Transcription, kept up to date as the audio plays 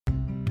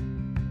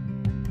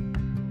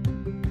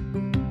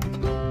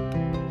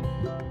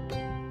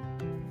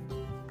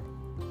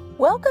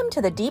Welcome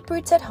to the Deep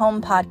Roots at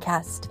Home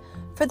podcast.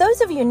 For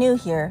those of you new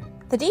here,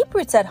 the Deep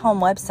Roots at Home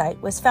website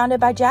was founded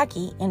by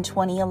Jackie in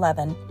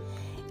 2011.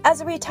 As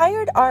a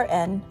retired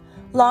RN,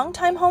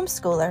 longtime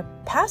homeschooler,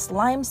 past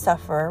Lyme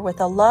sufferer with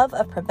a love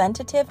of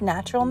preventative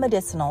natural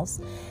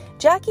medicinals,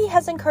 Jackie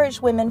has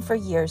encouraged women for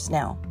years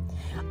now.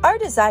 Our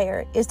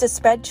desire is to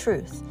spread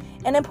truth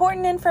and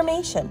important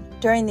information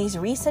during these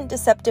recent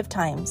deceptive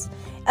times,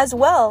 as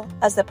well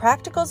as the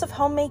practicals of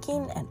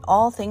homemaking and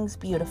all things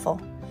beautiful.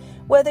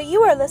 Whether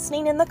you are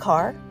listening in the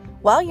car,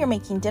 while you're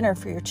making dinner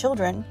for your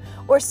children,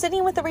 or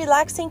sitting with a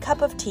relaxing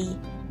cup of tea,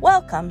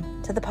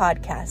 welcome to the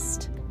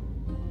podcast.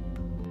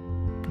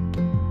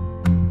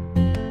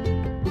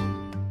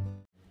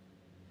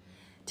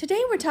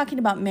 Today we're talking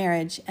about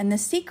marriage and the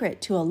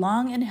secret to a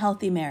long and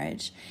healthy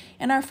marriage.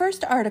 And our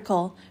first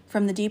article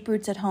from the Deep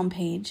Roots at Home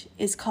page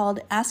is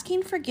called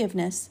Asking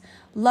Forgiveness,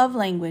 Love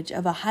Language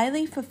of a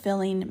Highly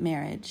Fulfilling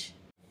Marriage.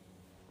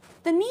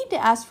 The need to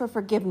ask for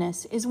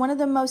forgiveness is one of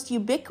the most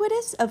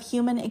ubiquitous of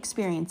human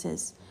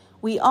experiences.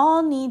 We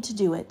all need to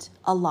do it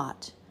a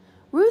lot.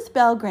 Ruth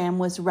Bell Graham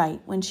was right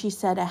when she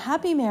said a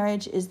happy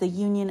marriage is the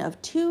union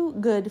of two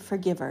good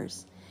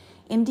forgivers.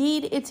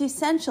 Indeed, it's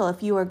essential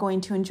if you are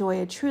going to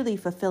enjoy a truly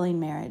fulfilling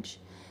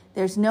marriage.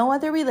 There's no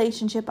other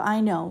relationship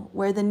I know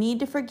where the need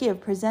to forgive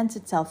presents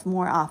itself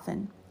more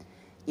often.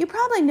 You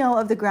probably know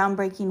of the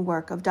groundbreaking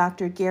work of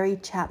Dr. Gary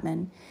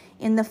Chapman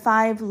in the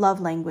 5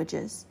 love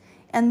languages,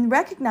 and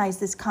recognize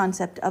this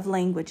concept of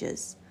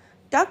languages.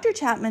 Dr.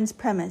 Chapman's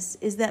premise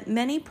is that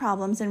many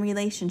problems in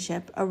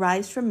relationship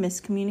arise from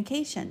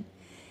miscommunication.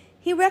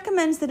 He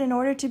recommends that in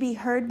order to be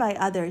heard by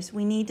others,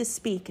 we need to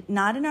speak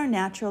not in our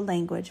natural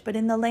language, but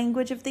in the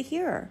language of the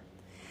hearer.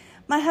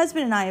 My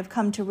husband and I have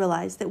come to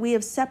realize that we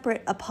have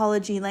separate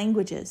apology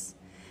languages.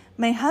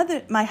 My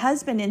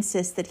husband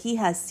insists that he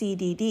has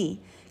CDD,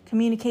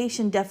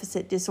 communication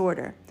deficit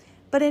disorder,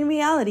 but in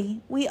reality,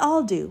 we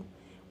all do.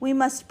 We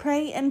must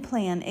pray and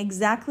plan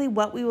exactly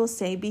what we will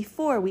say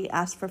before we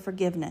ask for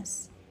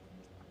forgiveness.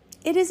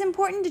 It is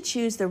important to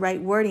choose the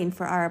right wording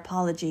for our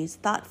apologies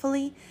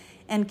thoughtfully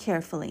and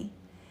carefully.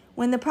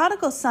 When the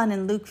prodigal son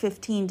in Luke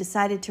 15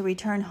 decided to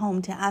return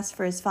home to ask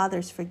for his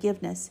father's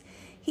forgiveness,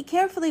 he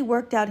carefully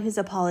worked out his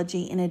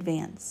apology in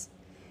advance.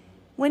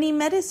 When he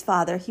met his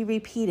father, he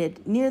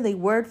repeated, nearly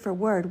word for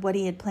word, what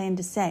he had planned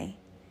to say.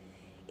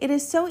 It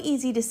is so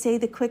easy to say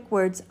the quick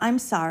words, "I'm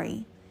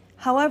sorry."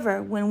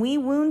 However, when we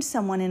wound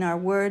someone in our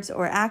words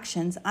or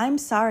actions, "I'm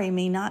sorry"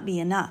 may not be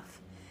enough.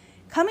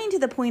 Coming to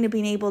the point of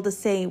being able to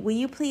say, "Will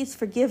you please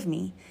forgive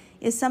me?"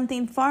 is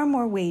something far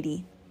more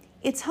weighty.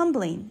 It's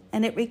humbling,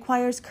 and it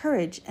requires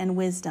courage and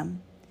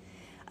wisdom.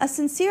 A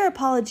sincere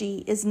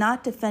apology is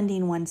not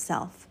defending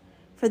oneself,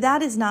 for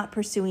that is not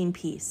pursuing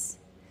peace.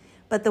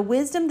 But the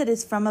wisdom that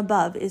is from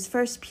above is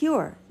first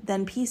pure,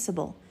 then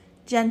peaceable,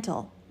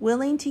 gentle,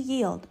 willing to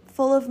yield,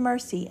 full of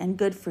mercy and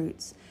good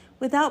fruits,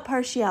 without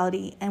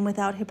partiality and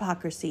without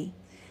hypocrisy.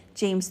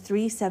 James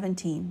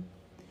 3:17.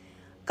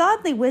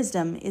 Godly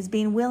wisdom is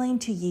being willing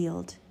to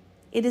yield.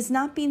 It is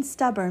not being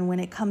stubborn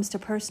when it comes to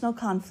personal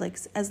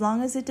conflicts as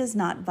long as it does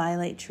not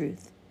violate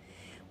truth.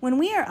 When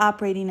we are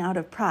operating out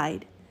of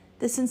pride,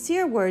 the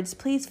sincere words,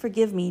 "Please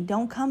forgive me,"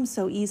 don't come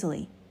so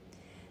easily.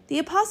 The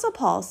Apostle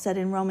Paul said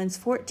in Romans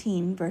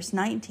 14, verse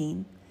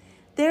 19,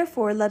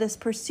 "Therefore let us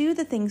pursue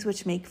the things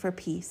which make for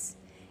peace,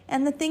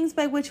 and the things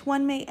by which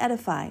one may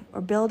edify or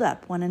build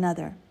up one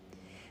another."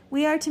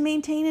 We are to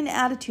maintain an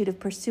attitude of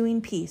pursuing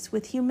peace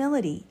with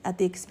humility at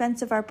the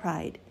expense of our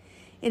pride.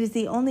 It is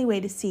the only way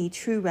to see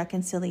true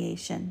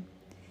reconciliation.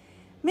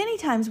 Many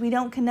times we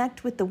don't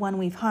connect with the one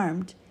we've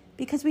harmed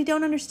because we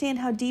don't understand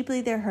how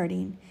deeply they're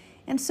hurting,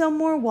 and so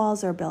more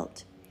walls are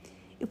built.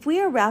 If we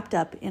are wrapped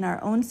up in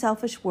our own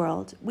selfish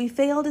world, we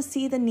fail to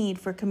see the need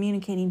for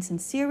communicating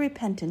sincere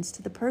repentance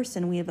to the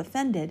person we have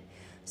offended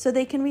so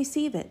they can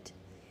receive it.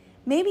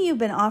 Maybe you've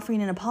been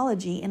offering an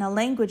apology in a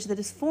language that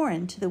is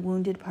foreign to the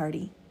wounded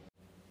party.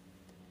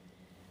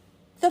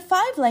 The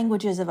 5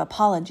 languages of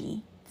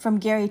apology, from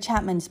Gary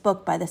Chapman's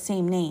book by the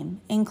same name,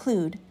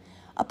 include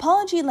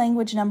apology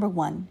language number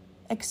 1,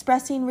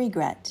 expressing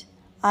regret.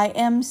 I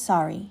am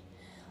sorry.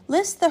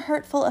 List the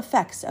hurtful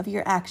effects of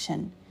your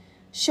action.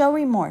 Show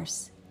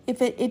remorse.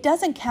 It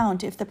doesn't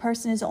count if the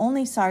person is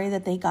only sorry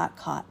that they got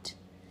caught.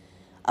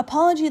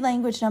 Apology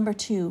language number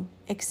 2,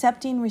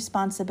 accepting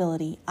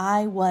responsibility.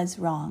 I was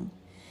wrong.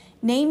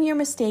 Name your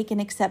mistake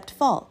and accept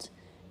fault.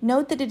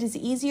 Note that it is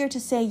easier to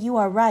say you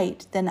are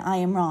right than I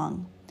am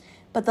wrong,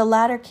 but the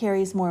latter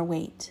carries more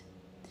weight.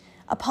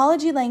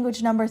 Apology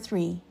language number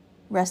 3,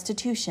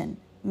 restitution,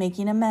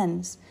 making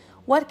amends.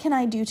 What can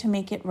I do to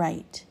make it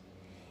right?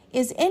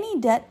 Is any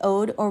debt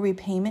owed or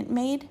repayment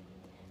made?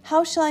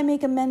 How shall I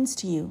make amends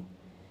to you?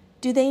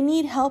 Do they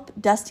need help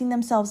dusting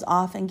themselves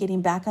off and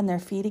getting back on their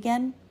feet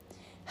again?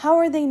 How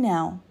are they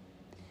now?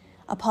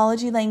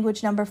 Apology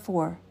language number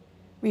 4,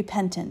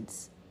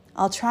 repentance.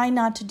 I'll try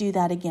not to do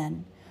that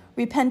again.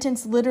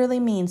 Repentance literally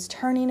means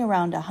turning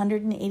around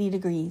 180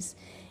 degrees.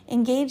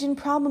 Engage in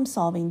problem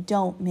solving.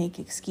 Don't make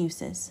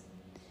excuses.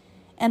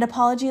 And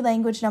apology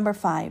language number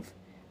 5,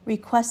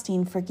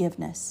 requesting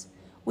forgiveness.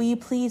 Will you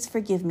please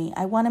forgive me?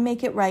 I want to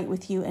make it right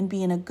with you and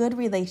be in a good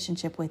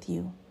relationship with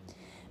you.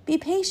 Be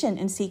patient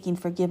in seeking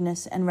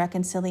forgiveness and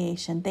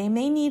reconciliation. They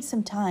may need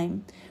some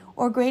time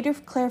or greater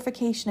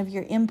clarification of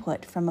your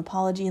input from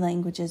Apology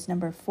Languages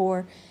number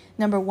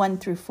 1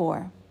 through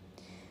 4.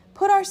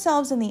 Put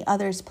ourselves in the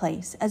other's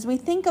place. As we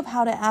think of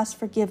how to ask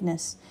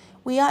forgiveness,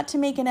 we ought to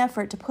make an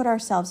effort to put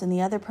ourselves in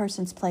the other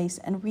person's place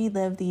and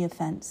relive the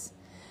offense.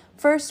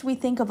 First, we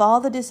think of all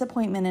the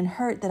disappointment and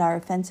hurt that our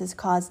offenses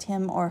caused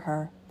him or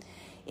her.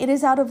 It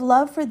is out of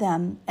love for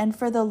them and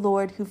for the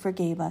Lord who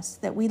forgave us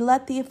that we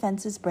let the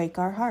offenses break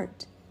our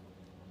heart.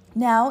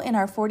 Now, in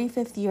our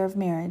 45th year of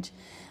marriage,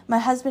 my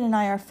husband and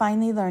I are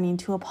finally learning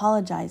to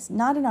apologize,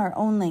 not in our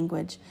own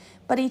language,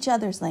 but each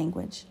other's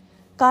language.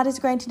 God is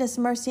granting us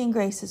mercy and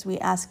grace as we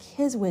ask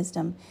His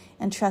wisdom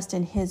and trust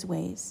in His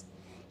ways.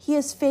 He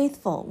is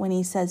faithful when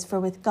He says, "For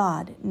with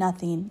God,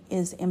 nothing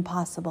is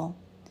impossible."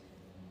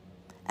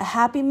 A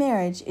happy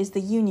marriage is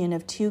the union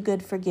of two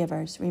good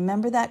forgivers.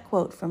 Remember that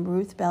quote from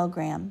Ruth Bell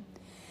Graham.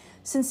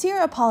 Sincere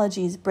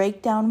apologies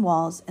break down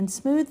walls and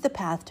smooth the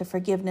path to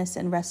forgiveness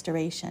and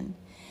restoration.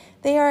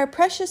 They are a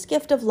precious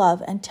gift of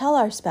love, and tell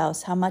our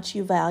spouse how much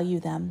you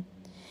value them.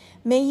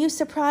 May you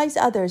surprise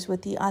others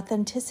with the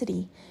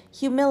authenticity,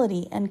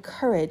 humility, and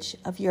courage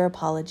of your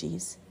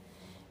apologies.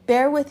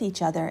 Bear with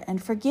each other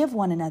and forgive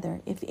one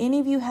another. If any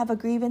of you have a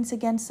grievance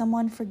against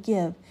someone,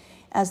 forgive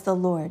as the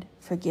Lord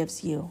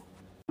forgives you.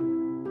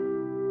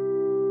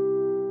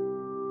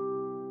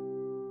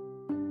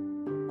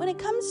 When it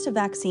comes to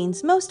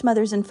vaccines, most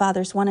mothers and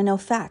fathers want to know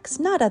facts,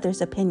 not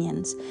others'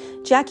 opinions.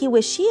 Jackie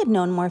wished she had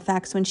known more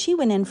facts when she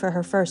went in for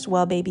her first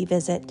well baby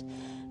visit.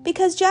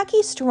 Because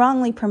Jackie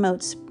strongly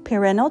promotes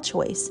parental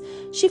choice,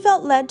 she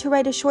felt led to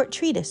write a short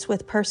treatise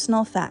with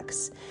personal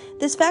facts.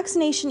 This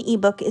vaccination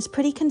ebook is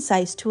pretty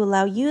concise to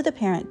allow you, the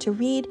parent, to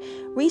read,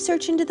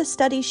 research into the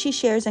studies she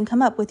shares, and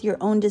come up with your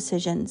own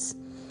decisions.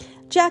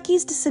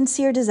 Jackie's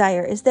sincere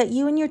desire is that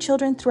you and your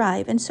children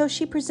thrive, and so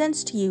she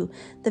presents to you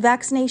the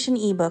vaccination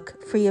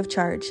ebook free of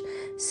charge.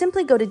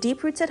 Simply go to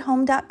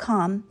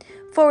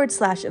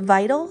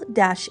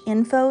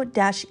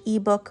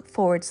deeprootsathome.com/vital-info-ebook/.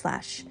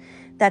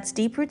 That's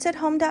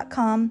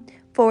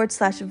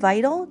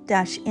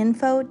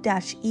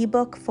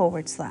deeprootsathome.com/vital-info-ebook/.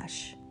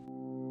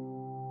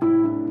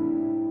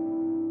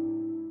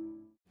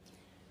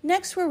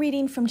 Next, we're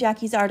reading from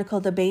Jackie's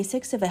article, The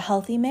Basics of a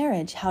Healthy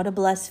Marriage, How to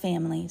Bless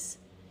Families.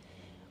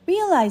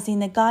 Realizing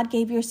that God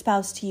gave your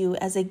spouse to you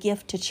as a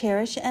gift to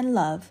cherish and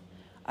love,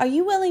 are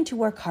you willing to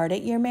work hard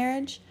at your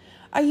marriage?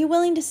 Are you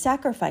willing to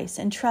sacrifice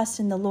and trust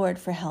in the Lord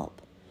for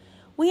help?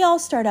 We all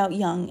start out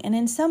young and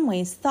in some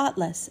ways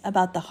thoughtless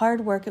about the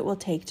hard work it will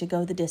take to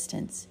go the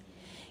distance.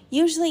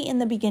 Usually in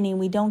the beginning,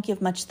 we don't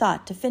give much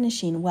thought to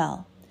finishing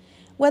well.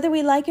 Whether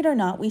we like it or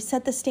not, we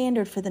set the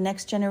standard for the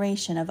next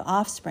generation of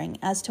offspring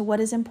as to what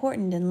is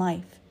important in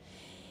life.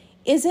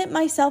 Is it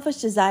my selfish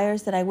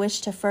desires that I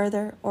wish to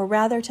further, or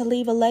rather to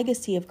leave a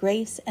legacy of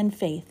grace and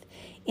faith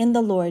in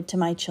the Lord to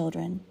my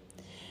children?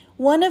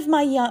 One of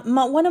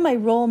my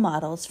role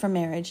models for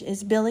marriage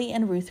is Billy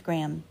and Ruth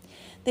Graham.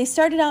 They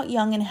started out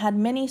young and had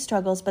many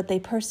struggles, but they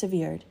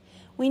persevered.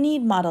 We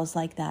need models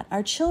like that.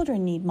 Our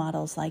children need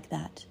models like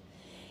that.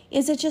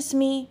 Is it just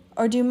me,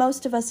 or do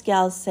most of us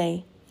gals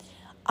say,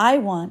 "I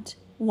want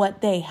what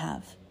they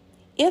have"?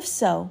 If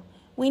so,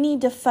 we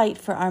need to fight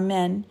for our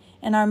men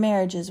and our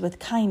marriages with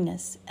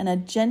kindness and a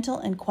gentle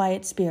and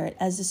quiet spirit,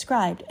 as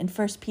described in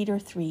 1 Peter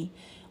 3,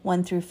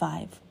 1 through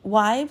 5.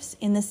 Wives,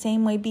 in the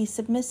same way, be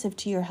submissive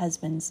to your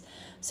husbands,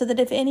 so that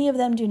if any of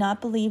them do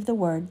not believe the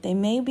word, they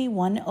may be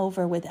won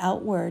over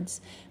without words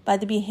by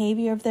the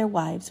behavior of their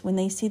wives when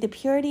they see the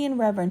purity and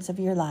reverence of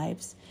your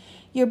lives.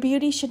 Your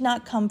beauty should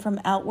not come from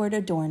outward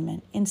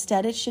adornment.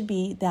 Instead, it should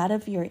be that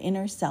of your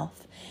inner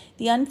self,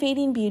 the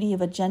unfading beauty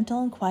of a gentle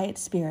and quiet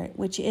spirit,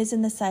 which is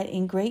of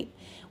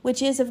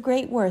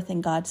great worth in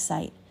God's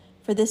sight.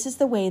 For this is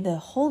the way the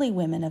holy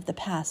women of the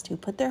past who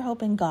put their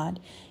hope in God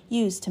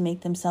used to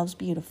make themselves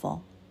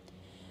beautiful.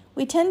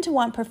 We tend to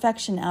want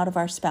perfection out of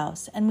our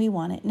spouse, and we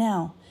want it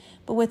now.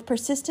 But with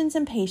persistence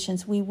and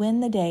patience, we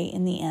win the day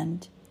in the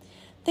end.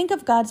 Think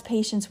of God's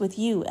patience with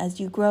you as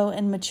you grow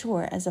and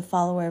mature as a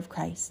follower of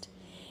Christ.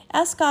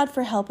 Ask God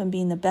for help in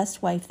being the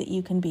best wife that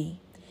you can be.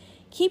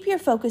 Keep your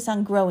focus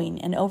on growing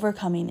and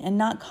overcoming and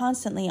not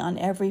constantly on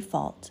every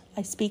fault.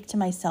 I speak to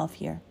myself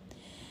here.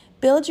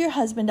 Build your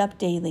husband up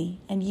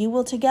daily, and you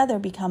will together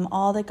become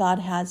all that God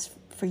has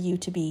for you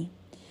to be.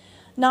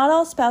 Not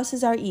all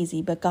spouses are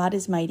easy, but God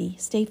is mighty.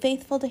 Stay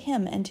faithful to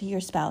Him and to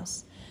your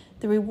spouse.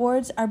 The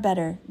rewards are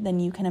better than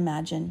you can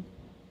imagine.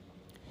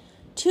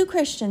 Two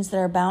Christians that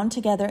are bound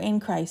together in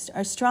Christ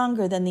are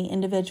stronger than the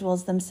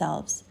individuals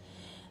themselves.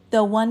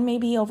 Though one may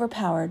be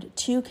overpowered,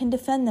 two can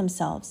defend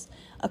themselves.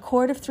 A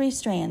cord of 3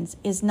 strands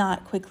is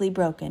not quickly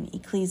broken.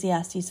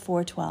 Ecclesiastes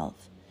 4:12.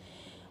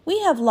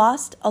 We have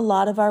lost a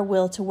lot of our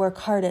will to work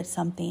hard at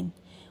something.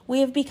 We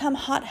have become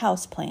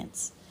hothouse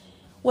plants.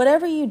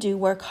 Whatever you do,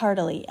 work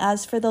heartily,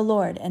 as for the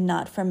Lord and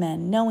not for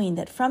men, knowing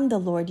that from the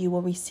Lord you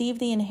will receive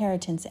the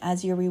inheritance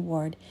as your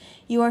reward.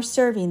 You are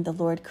serving the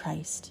Lord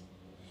Christ.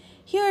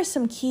 Here are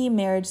some key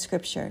marriage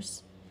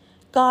scriptures.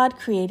 God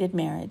created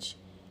marriage,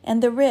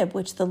 and the rib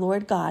which the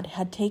Lord God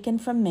had taken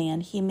from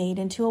man he made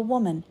into a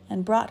woman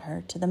and brought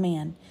her to the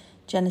man.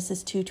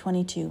 Genesis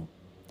 2:22.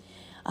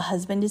 A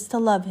husband is to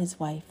love his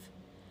wife.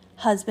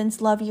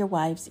 Husbands, love your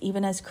wives,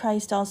 even as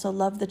Christ also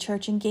loved the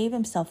church and gave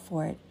himself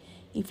for it.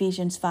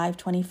 Ephesians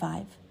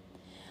 5:25.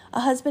 A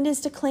husband is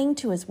to cling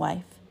to his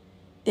wife.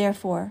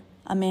 Therefore,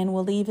 a man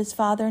will leave his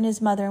father and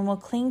his mother and will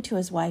cling to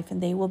his wife,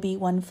 and they will be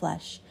one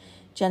flesh.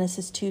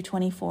 Genesis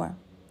 2:24.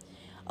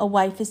 A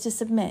wife is to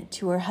submit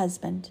to her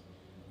husband.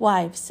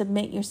 Wives,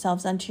 submit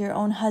yourselves unto your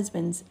own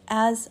husbands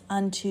as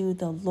unto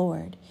the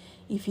Lord.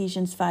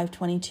 Ephesians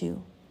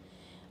 5:22.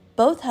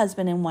 Both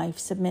husband and wife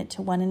submit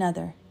to one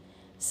another.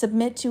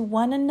 Submit to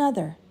one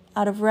another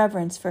out of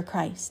reverence for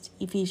Christ.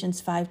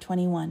 Ephesians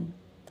 5:21.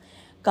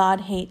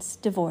 God hates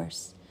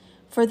divorce.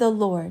 For the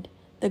Lord,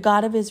 the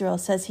God of Israel,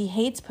 says he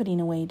hates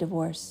putting away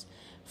divorce.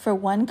 For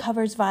one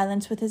covers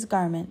violence with his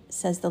garment,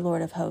 says the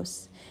Lord of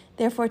hosts.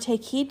 Therefore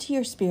take heed to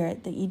your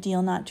spirit that ye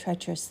deal not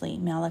treacherously.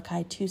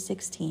 Malachi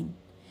 2:16.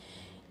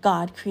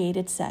 God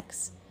created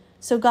sex.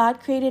 So God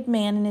created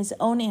man in his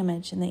own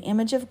image. In the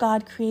image of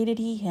God created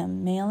he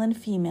him. Male and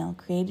female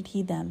created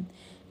he them.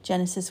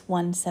 Genesis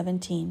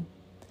 1:17.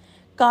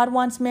 God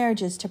wants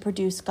marriages to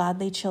produce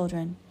godly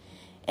children.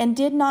 And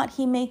did not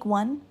he make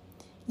one?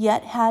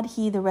 Yet had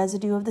he the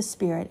residue of the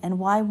Spirit. And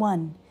why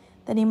one?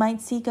 That he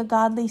might seek a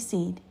godly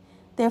seed.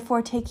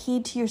 Therefore take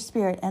heed to your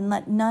spirit, and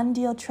let none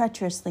deal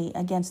treacherously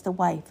against the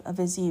wife of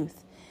his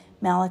youth.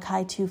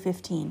 Malachi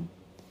 2:15.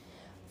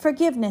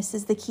 Forgiveness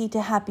is the key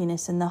to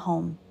happiness in the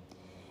home.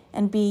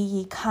 And be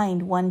ye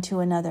kind one to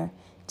another,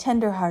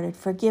 tender-hearted,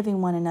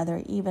 forgiving one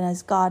another, even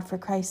as God for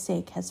Christ's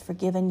sake has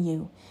forgiven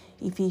you.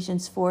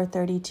 Ephesians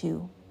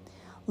 4:32.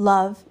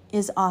 Love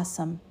is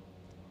awesome.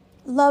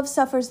 Love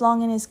suffers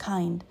long and is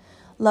kind.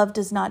 Love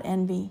does not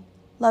envy.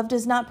 Love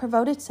does not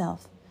provoke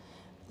itself.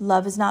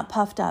 Love is not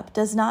puffed up,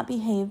 does not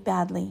behave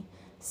badly,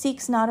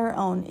 seeks not her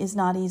own, is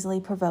not easily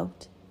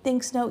provoked,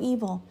 thinks no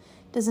evil,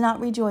 does not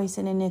rejoice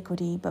in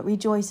iniquity, but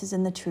rejoices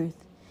in the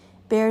truth,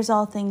 bears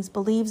all things,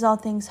 believes all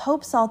things,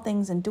 hopes all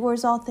things,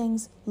 endures all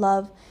things.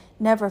 Love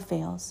never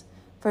fails.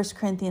 1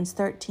 Corinthians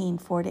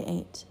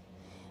 13:4-8.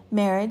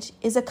 Marriage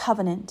is a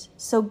covenant,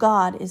 so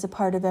God is a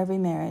part of every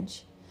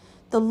marriage.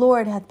 The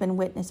Lord hath been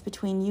witness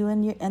between you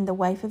and the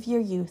wife of your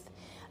youth,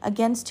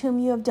 against whom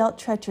you have dealt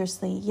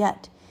treacherously,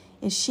 yet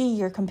is she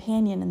your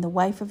companion and the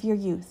wife of your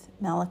youth.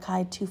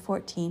 Malachi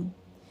 2:14.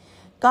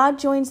 God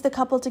joins the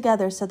couple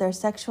together so their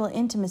sexual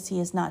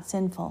intimacy is not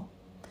sinful.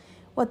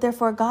 What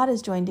therefore God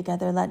has joined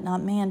together, let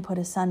not man put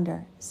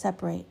asunder,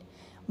 separate.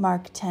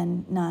 Mark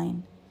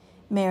 10:9.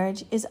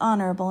 Marriage is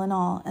honorable in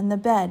all, and the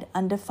bed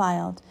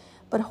undefiled,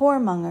 but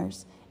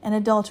whoremongers and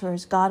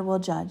adulterers God will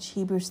judge.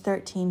 Hebrews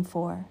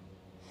 13:4.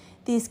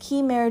 These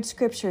key marriage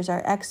scriptures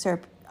are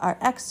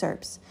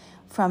excerpts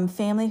from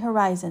Family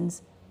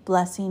Horizons,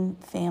 Blessing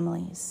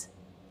Families.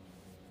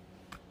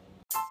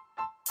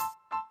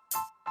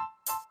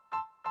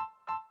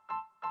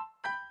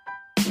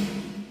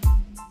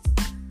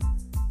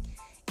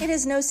 It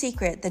is no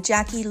secret that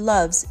Jackie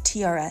loves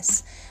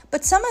TRS,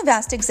 but some have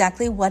asked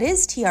exactly what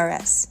is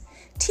TRS.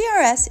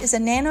 TRS is a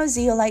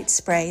nanozeolite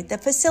spray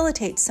that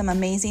facilitates some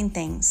amazing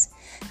things.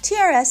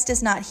 TRS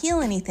does not heal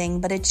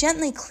anything, but it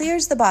gently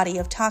clears the body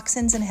of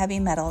toxins and heavy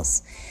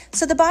metals,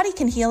 so the body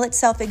can heal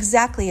itself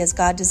exactly as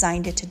God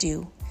designed it to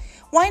do.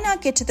 Why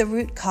not get to the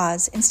root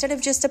cause instead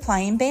of just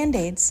applying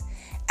Band-Aids?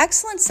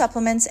 Excellent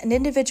supplements and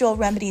individual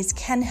remedies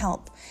can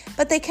help,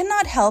 but they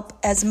cannot help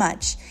as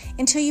much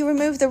until you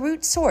remove the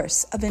root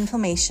source of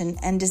inflammation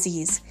and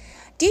disease.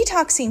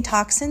 Detoxing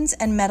toxins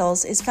and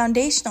metals is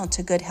foundational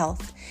to good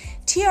health.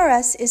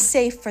 TRS is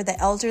safe for the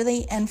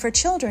elderly and for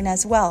children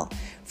as well.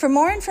 For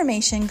more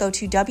information, go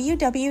to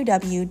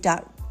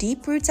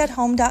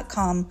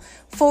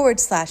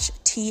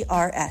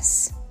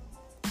www.deeprootsathome.com/TRS.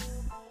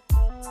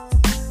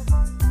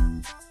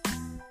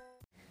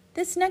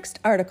 This next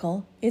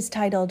article is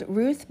titled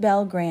Ruth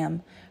Bell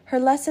Graham, Her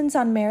Lessons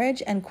on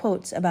Marriage and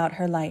Quotes About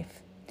Her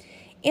Life.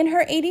 In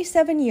her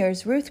 87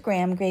 years, Ruth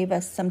Graham gave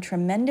us some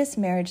tremendous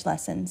marriage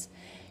lessons.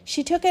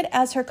 She took it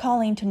as her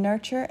calling to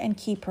nurture and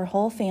keep her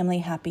whole family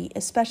happy,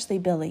 especially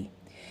Billy.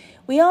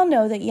 We all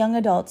know that young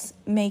adults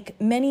make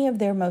many of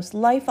their most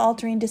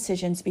life-altering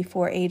decisions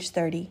before age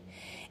 30,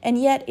 and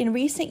yet in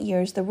recent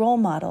years the role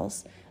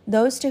models,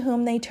 those to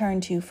whom they turn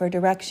to for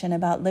direction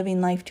about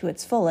living life to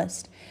its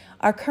fullest,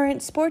 are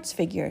current sports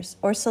figures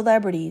or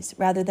celebrities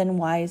rather than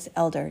wise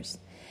elders.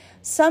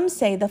 Some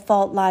say the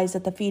fault lies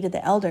at the feet of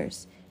the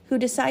elders, who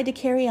decide to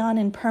carry on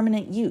in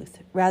permanent youth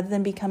rather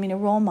than becoming a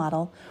role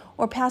model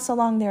or pass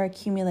along their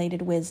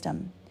accumulated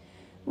wisdom.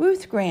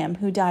 Ruth Graham,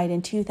 who died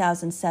in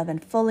 2007,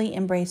 fully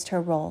embraced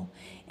her role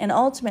and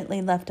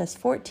ultimately left us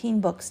 14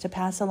 books to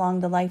pass along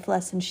the life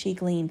lessons she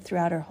gleaned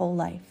throughout her whole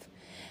life.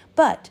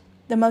 But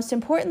The most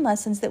important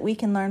lessons that we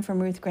can learn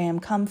from Ruth Graham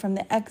come from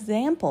the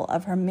example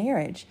of her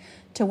marriage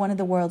to one of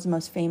the world's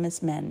most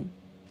famous men.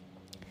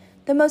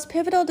 The most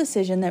pivotal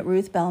decision that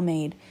Ruth Bell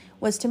made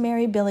was to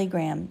marry Billy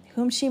Graham,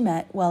 whom she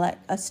met while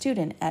a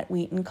student at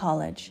Wheaton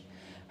College.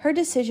 Her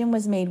decision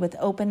was made with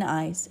open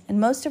eyes, and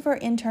most of her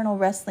internal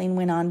wrestling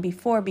went on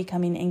before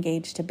becoming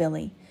engaged to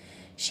Billy.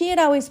 She had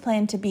always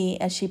planned to be,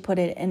 as she put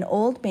it, an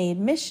old maid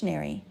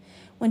missionary.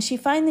 When she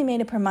finally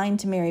made up her mind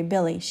to marry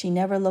Billy, she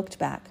never looked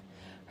back.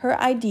 Her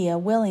idea,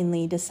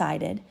 willingly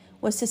decided,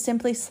 was to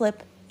simply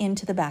slip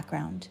into the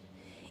background.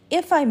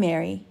 If I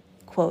marry,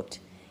 quote,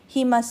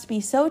 he must be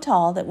so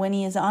tall that when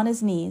he is on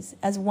his knees,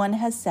 as one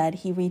has said,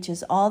 he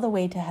reaches all the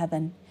way to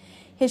heaven.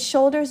 His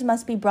shoulders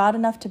must be broad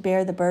enough to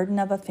bear the burden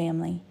of a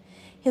family.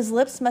 His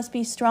lips must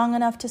be strong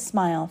enough to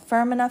smile,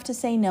 firm enough to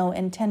say no,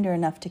 and tender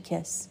enough to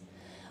kiss.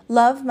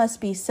 Love must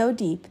be so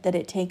deep that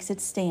it takes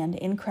its stand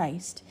in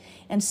Christ,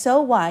 and so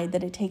wide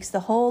that it takes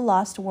the whole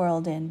lost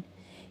world in.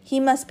 He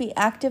must be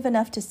active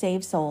enough to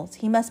save souls.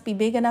 He must be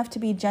big enough to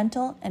be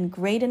gentle and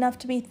great enough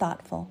to be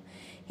thoughtful.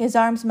 His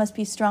arms must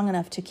be strong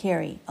enough to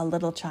carry a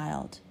little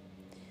child.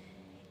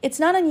 It's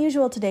not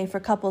unusual today for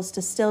couples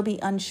to still be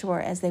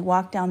unsure as they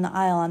walk down the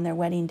aisle on their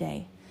wedding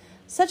day.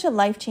 Such a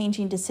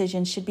life-changing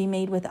decision should be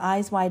made with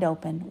eyes wide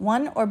open.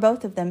 One or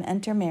both of them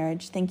enter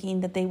marriage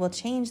thinking that they will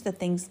change the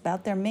things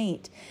about their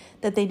mate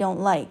that they don't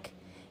like,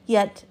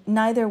 yet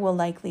neither will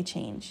likely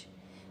change.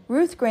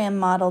 Ruth Graham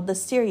modeled the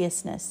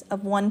seriousness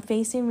of one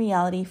facing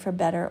reality for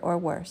better or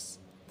worse.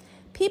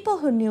 People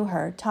who knew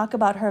her talk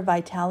about her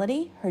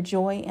vitality, her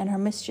joy, and her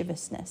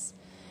mischievousness.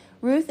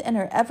 Ruth and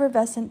her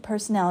effervescent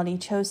personality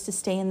chose to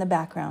stay in the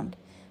background,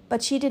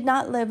 but she did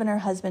not live in her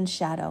husband's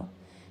shadow.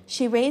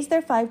 She raised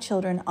their 5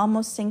 children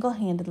almost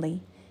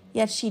single-handedly,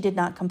 yet she did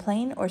not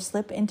complain or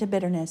slip into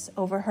bitterness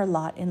over her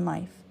lot in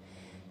life.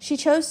 She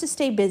chose to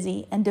stay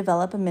busy and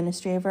develop a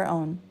ministry of her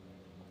own.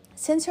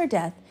 Since her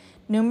death,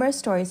 numerous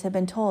stories have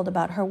been told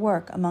about her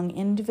work among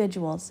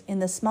individuals in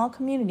the small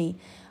community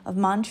of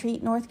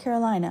Montreat, North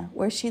Carolina,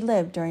 where she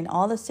lived during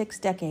all the 6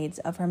 decades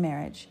of her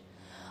marriage.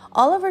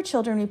 All of her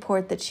children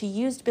report that she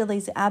used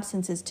Billy's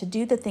absences to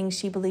do the things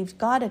she believed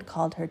God had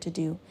called her to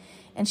do,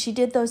 and she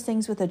did those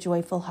things with a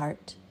joyful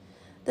heart.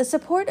 The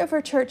support of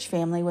her church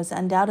family was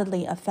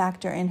undoubtedly a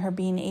factor in her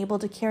being able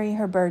to carry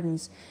her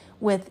burdens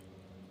with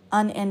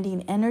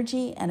unending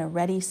energy and a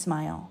ready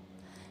smile.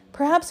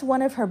 Perhaps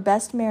one of her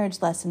best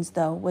marriage lessons,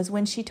 though, was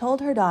when she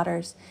told her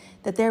daughters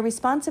that their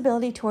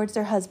responsibility towards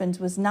their husbands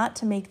was not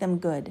to make them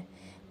good,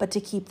 but to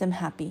keep them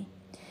happy.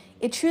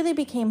 It truly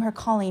became her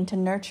calling to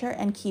nurture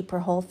and keep her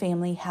whole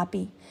family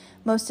happy,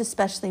 most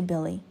especially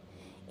Billy.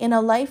 In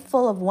a life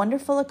full of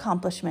wonderful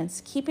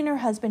accomplishments, keeping her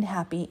husband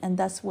happy and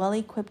thus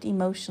well-equipped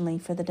emotionally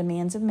for the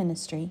demands of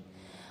ministry,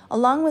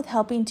 along with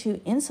helping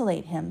to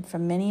insulate him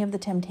from many of the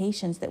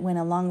temptations that went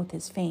along with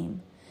his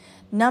fame,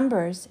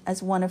 numbers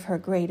as one of her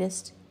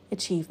greatest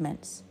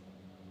achievements.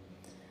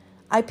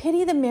 I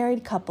pity the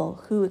married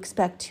couple who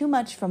expect too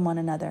much from one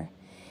another.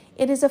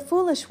 It is a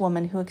foolish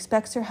woman who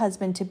expects her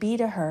husband to be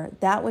to her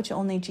that which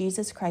only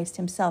Jesus Christ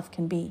himself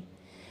can be,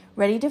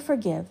 ready to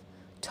forgive,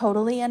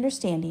 totally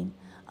understanding,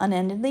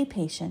 unendingly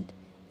patient,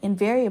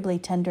 invariably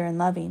tender and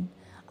loving,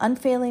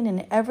 unfailing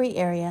in every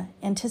area,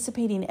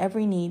 anticipating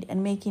every need,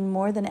 and making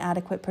more than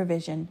adequate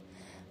provision.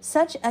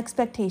 Such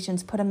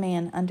expectations put a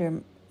man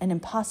under an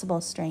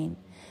impossible strain.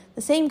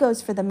 The same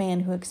goes for the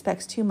man who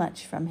expects too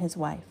much from his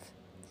wife.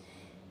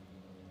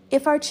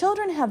 If our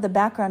children have the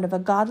background of a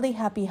godly,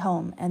 happy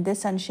home and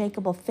this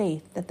unshakable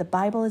faith that the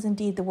Bible is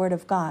indeed the Word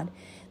of God,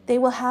 they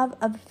will have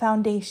a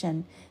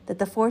foundation that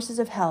the forces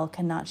of hell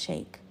cannot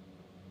shake.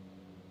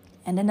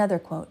 And another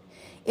quote,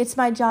 "It's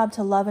my job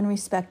to love and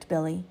respect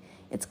Billy.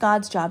 It's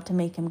God's job to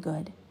make him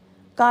good.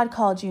 God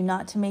called you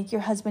not to make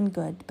your husband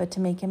good, but to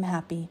make him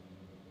happy."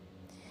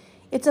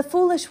 It's a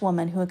foolish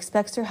woman who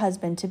expects her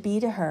husband to be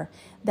to her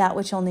that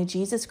which only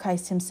Jesus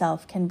Christ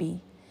himself can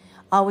be.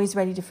 Always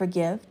ready to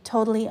forgive,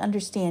 totally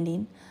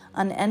understanding,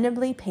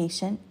 unendably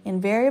patient,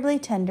 invariably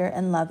tender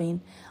and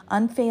loving,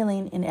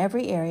 unfailing in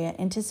every area,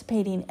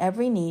 anticipating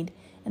every need,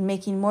 and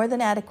making more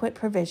than adequate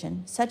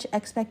provision. Such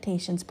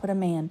expectations put a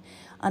man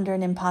under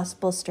an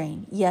impossible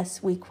strain.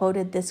 Yes, we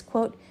quoted this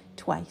quote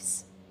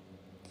twice.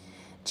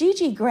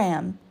 Gigi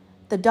Graham,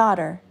 the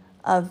daughter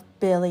of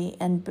Billy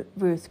and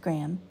Ruth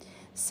Graham,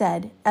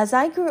 said, "As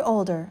I grew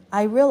older,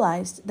 I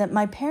realized that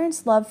my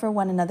parents' love for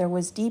one another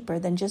was deeper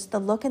than just the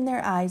look in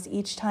their eyes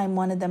each time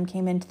one of them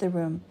came into the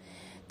room.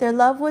 Their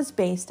love was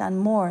based on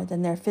more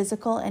than their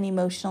physical and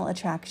emotional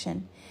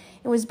attraction.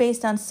 It was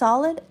based on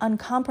solid,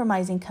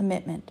 uncompromising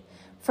commitment,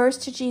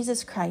 first to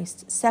Jesus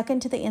Christ,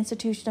 second to the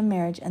institution of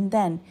marriage, and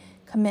then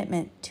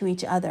commitment to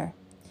each other."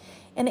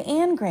 And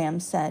Anne Graham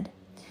said,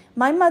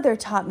 "My mother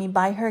taught me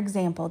by her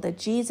example that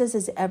Jesus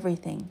is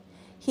everything.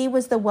 He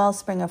was the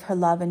wellspring of her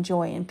love and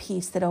joy and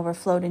peace that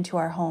overflowed into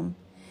our home.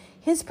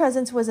 His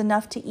presence was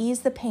enough to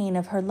ease the pain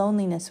of her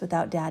loneliness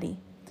without Daddy.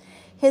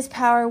 His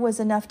power was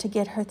enough to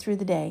get her through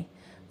the day,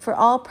 for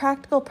all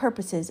practical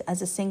purposes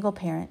as a single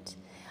parent.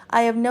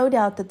 I have no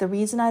doubt that the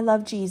reason I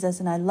love Jesus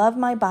and I love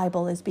my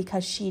Bible is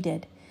because she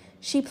did.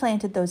 She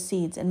planted those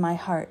seeds in my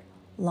heart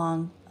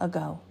long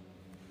ago.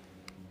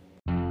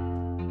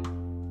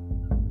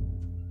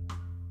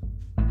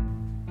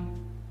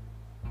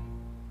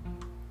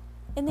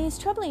 In these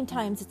troubling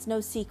times, it's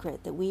no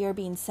secret that we are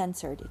being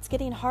censored. It's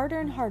getting harder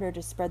and harder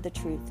to spread the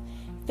truth.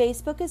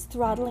 Facebook is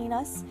throttling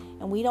us,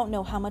 and we don't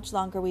know how much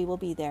longer we will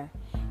be there.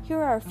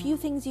 Here are a few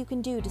things you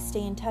can do to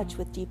stay in touch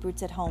with Deep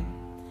Roots at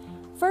Home.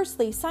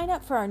 Firstly, sign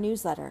up for our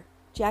newsletter.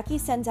 Jackie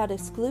sends out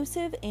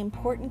exclusive,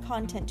 important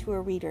content to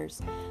her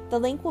readers. The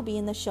link will be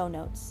in the show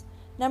notes.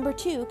 Number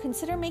 2,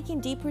 consider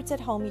making Deep Roots at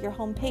Home your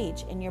home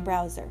page in your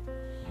browser.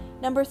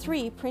 Number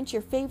 3, print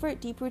your favorite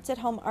Deep Roots at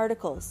Home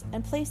articles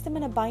and place them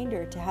in a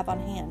binder to have on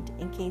hand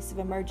in case of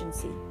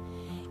emergency.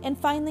 And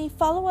finally,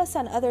 follow us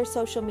on other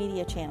social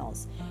media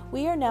channels.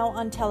 We are now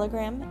on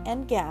Telegram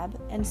and Gab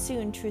and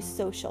soon Truth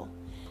Social.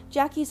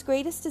 Jackie's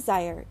greatest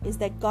desire is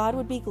that God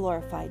would be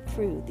glorified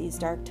through these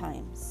dark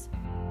times.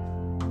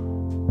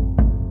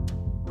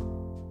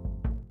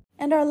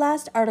 And our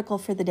last article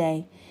for the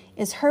day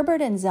is Herbert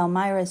and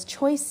Zelmira's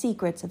choice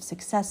secrets of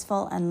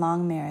successful and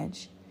long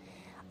marriage.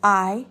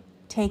 I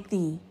take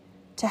thee,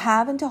 to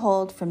have and to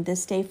hold from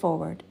this day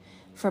forward,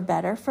 for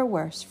better, for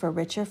worse, for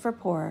richer, for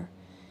poorer,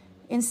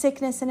 in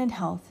sickness and in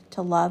health,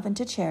 to love and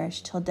to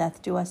cherish till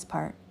death do us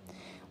part.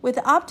 With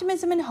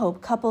optimism and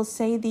hope, couples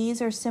say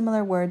these or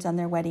similar words on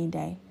their wedding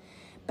day.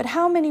 But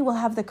how many will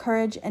have the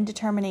courage and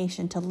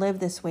determination to live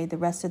this way the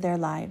rest of their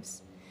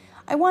lives?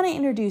 I want to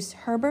introduce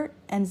Herbert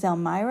and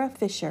Zelmira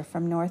Fisher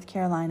from North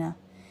Carolina.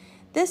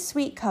 This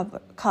sweet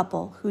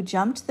couple, who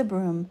jumped the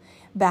broom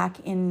back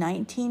in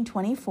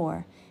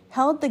 1924,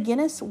 held the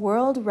Guinness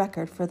World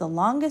Record for the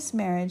longest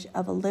marriage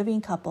of a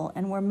living couple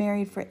and were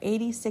married for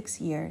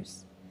 86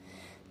 years.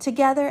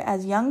 Together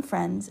as young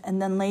friends,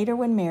 and then later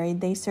when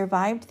married, they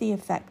survived the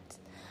effects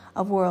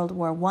of World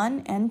War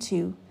I and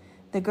II,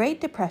 the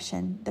Great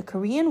Depression, the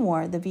Korean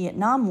War, the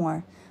Vietnam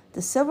War,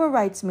 the Civil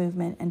Rights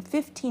Movement, and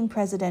 15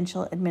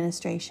 presidential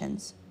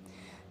administrations.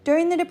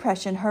 During the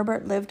Depression,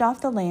 Herbert lived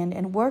off the land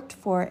and worked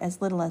for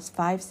as little as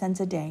 5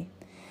 cents a day.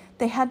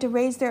 They had to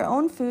raise their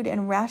own food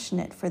and ration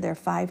it for their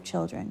 5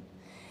 children.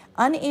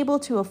 Unable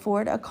to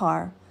afford a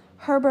car,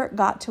 Herbert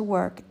got to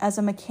work as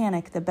a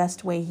mechanic the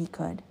best way he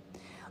could.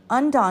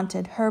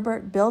 Undaunted,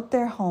 Herbert built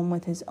their home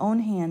with his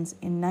own hands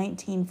in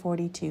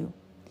 1942.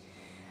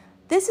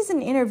 This is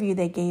an interview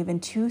they gave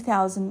in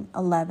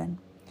 2011.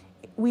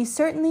 We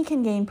certainly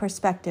can gain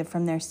perspective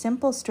from their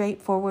simple,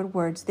 straightforward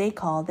words they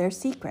call their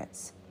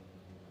secrets.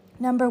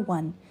 Number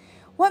 1.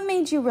 What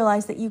made you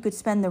realize that you could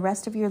spend the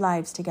rest of your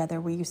lives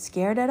together? Were you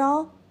scared at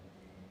all?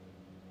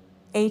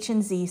 H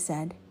and Z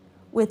said,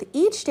 with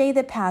each day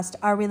that passed,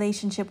 our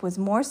relationship was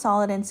more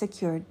solid and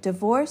secure.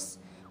 Divorce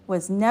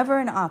was never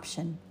an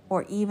option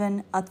or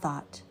even a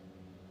thought.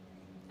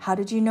 How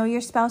did you know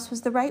your spouse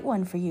was the right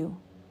one for you?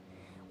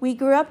 We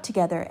grew up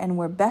together and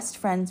were best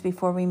friends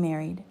before we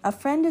married. A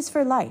friend is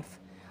for life.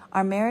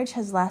 Our marriage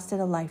has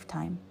lasted a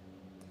lifetime.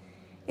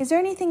 Is there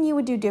anything you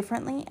would do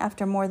differently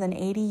after more than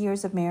 80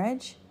 years of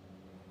marriage?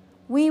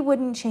 We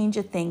wouldn't change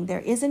a thing.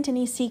 There isn't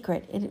any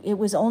secret. It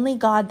was only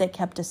God that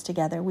kept us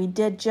together. We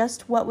did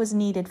just what was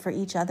needed for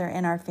each other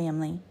and our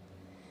family.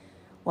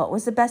 What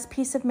was the best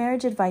piece of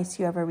marriage advice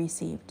you ever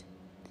received?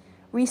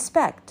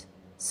 Respect,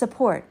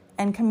 support,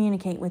 and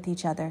communicate with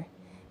each other.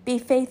 Be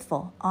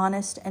faithful,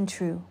 honest, and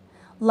true.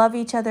 Love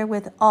each other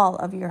with all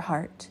of your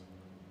heart.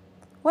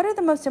 What are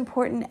the most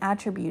important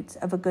attributes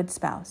of a good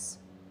spouse?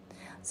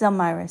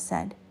 Zelmira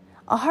said,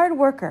 a hard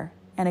worker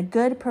and a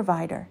good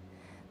provider.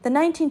 The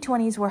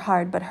 1920s were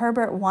hard, but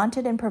Herbert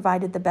wanted and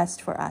provided the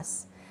best for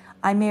us.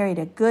 I married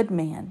a good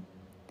man.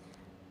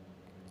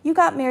 You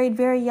got married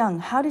very young.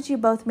 How did you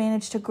both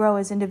manage to grow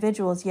as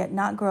individuals yet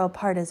not grow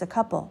apart as a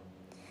couple?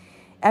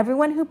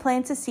 Everyone who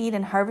plants a seed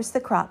and harvests the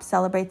crop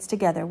celebrates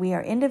together. We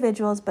are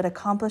individuals but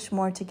accomplish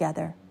more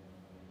together.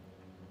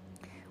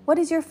 What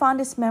is your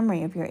fondest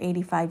memory of your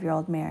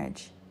 85-year-old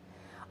marriage?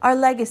 Our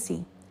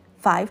legacy: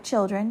 5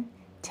 children,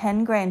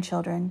 10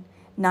 grandchildren,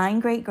 9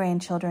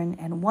 great-grandchildren,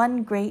 and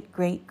 1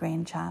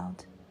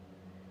 great-great-grandchild.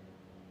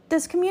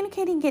 Does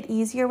communicating get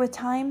easier with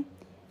time?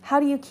 How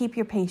do you keep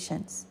your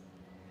patience?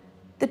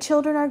 The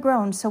children are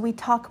grown, so we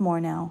talk more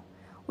now.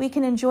 We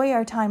can enjoy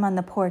our time on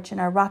the porch in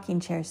our rocking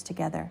chairs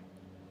together.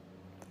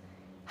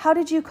 How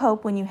did you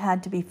cope when you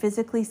had to be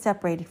physically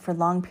separated for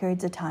long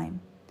periods of time?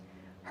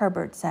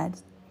 Herbert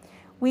said,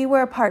 we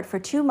were apart for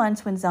 2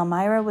 months when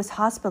Zelmira was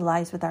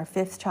hospitalized with our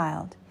 5th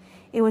child.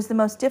 It was the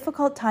most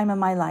difficult time of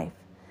my life.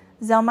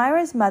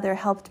 Zelmira's mother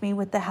helped me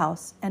with the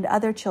house and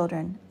other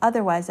children,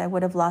 otherwise I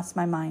would have lost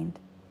my mind.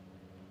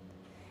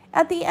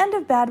 At the end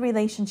of Bad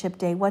Relationship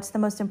Day, what's the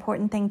most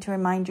important thing to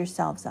remind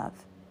yourselves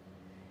of?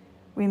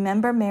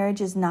 Remember, marriage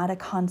is not a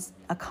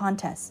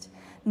contest.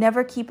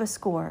 Never keep a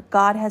score.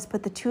 God has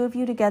put the 2 of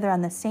you together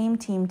on the same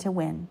team to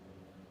win.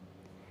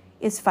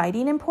 Is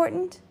fighting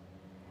important?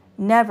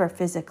 Never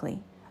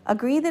physically.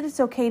 Agree that it's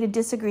okay to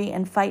disagree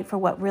and fight for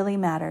what really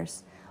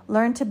matters.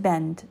 Learn to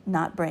bend,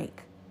 not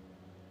break.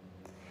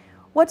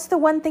 What's the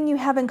one thing you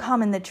have in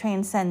common that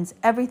transcends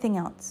everything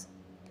else?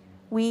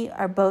 We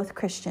are both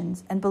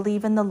Christians and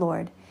believe in the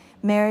Lord.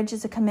 Marriage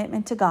is a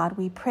commitment to God.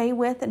 We pray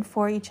with and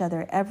for each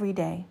other every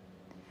day.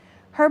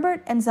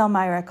 Herbert and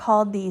Zelmira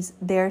called these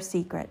their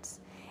secrets,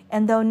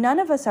 and though none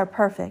of us are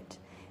perfect,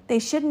 they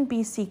shouldn't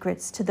be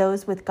secrets to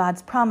those with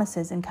God's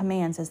promises and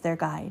commands as their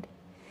guide.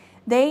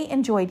 They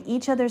enjoyed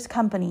each other's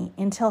company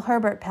until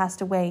Herbert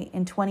passed away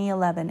in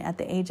 2011 at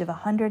the age of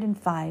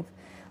 105,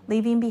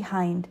 leaving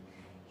behind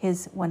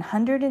his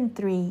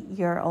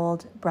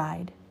 103-year-old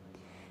bride.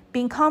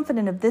 Being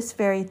confident of this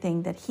very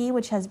thing, that he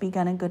which has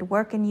begun a good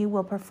work in you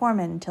will perform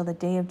it until the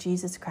day of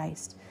Jesus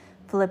Christ.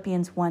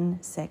 Philippians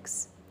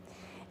 1:6.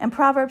 And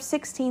Proverbs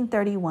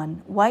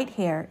 16:31, white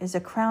hair is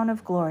a crown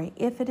of glory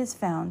if it is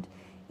found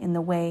in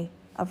the way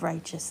of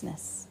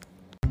righteousness.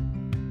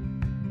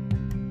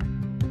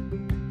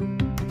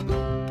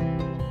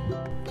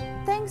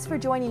 Thanks for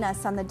joining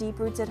us on the Deep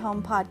Roots at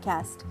Home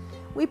podcast.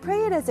 We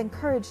pray it has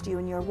encouraged you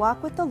in your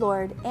walk with the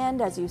Lord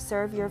and as you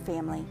serve your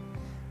family.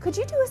 Could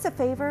you do us a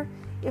favor?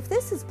 If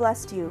this has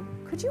blessed you,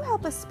 could you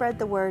help us spread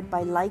the word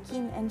by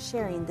liking and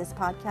sharing this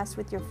podcast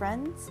with your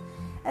friends?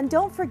 And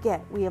don't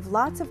forget, we have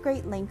lots of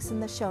great links in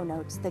the show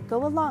notes that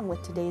go along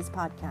with today's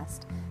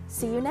podcast.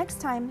 See you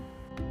next time.